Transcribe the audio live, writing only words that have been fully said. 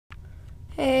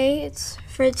Hey, it's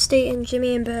Fred State and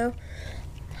Jimmy and Bo.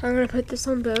 I'm gonna put this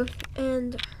on both,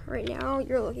 and right now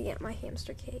you're looking at my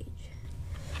hamster cage.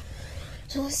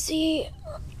 So let's see.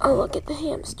 I'll look at the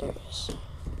hamsters.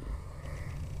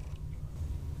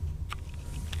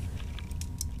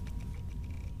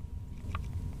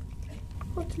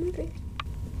 Oh, it's moving.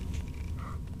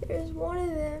 There's one of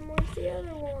them. Where's the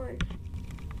other one?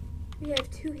 We have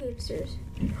two hamsters.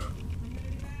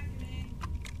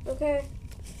 Okay.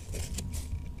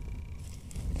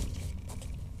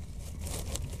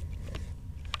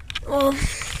 Well,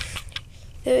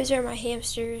 those are my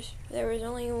hamsters. There was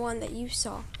only one that you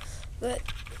saw, but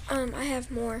I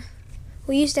have more.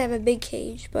 We used to have a big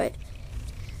cage, but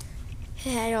it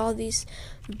had all these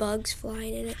bugs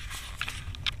flying in it.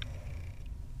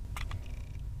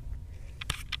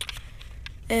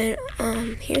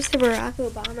 And here's the Barrack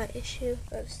Obama issue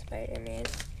of Spider-Man.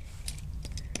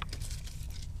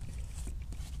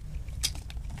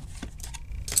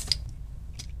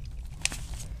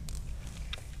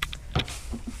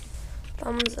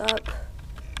 Thumbs up.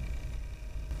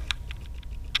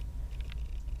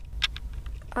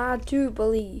 I do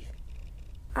believe.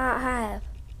 I have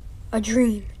a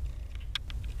dream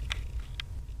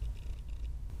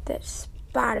that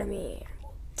Spider-Man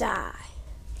will die.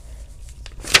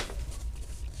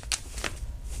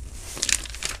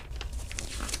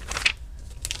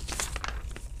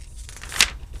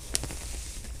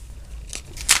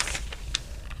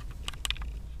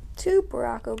 Two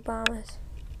Barrack Obamas.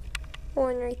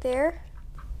 One right there.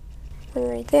 One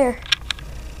right there.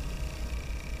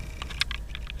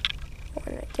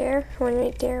 One right there. One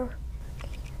right there.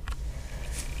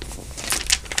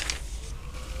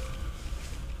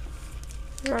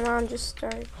 My mom just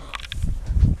started.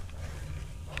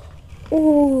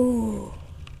 Ooh.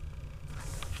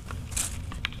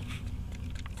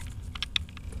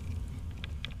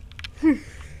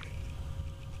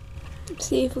 Let's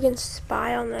see if we can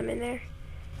spy on them in there.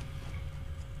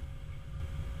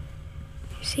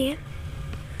 You see him?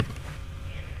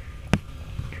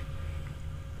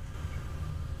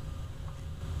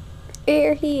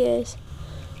 There he is.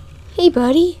 Hey,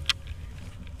 buddy.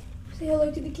 Say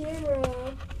hello to the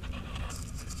camera.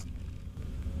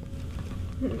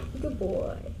 Good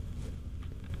boy.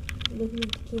 Looking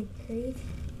at the camera, crazy.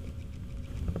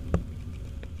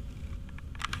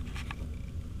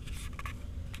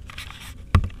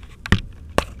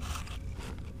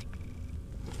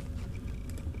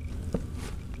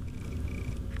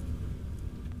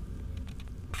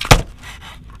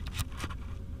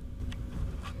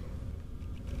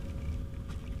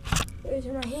 Those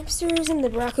are my hamsters in the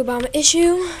Barrack Obama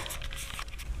issue.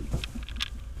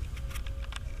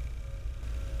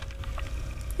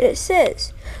 It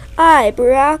says, I,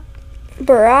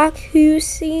 Barrack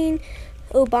Hussein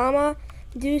Obama,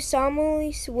 do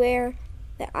solemnly swear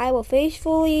that I will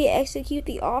faithfully execute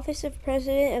the office of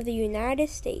President of the United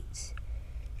States.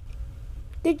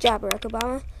 Good job, Barrack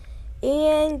Obama.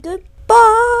 And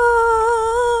goodbye.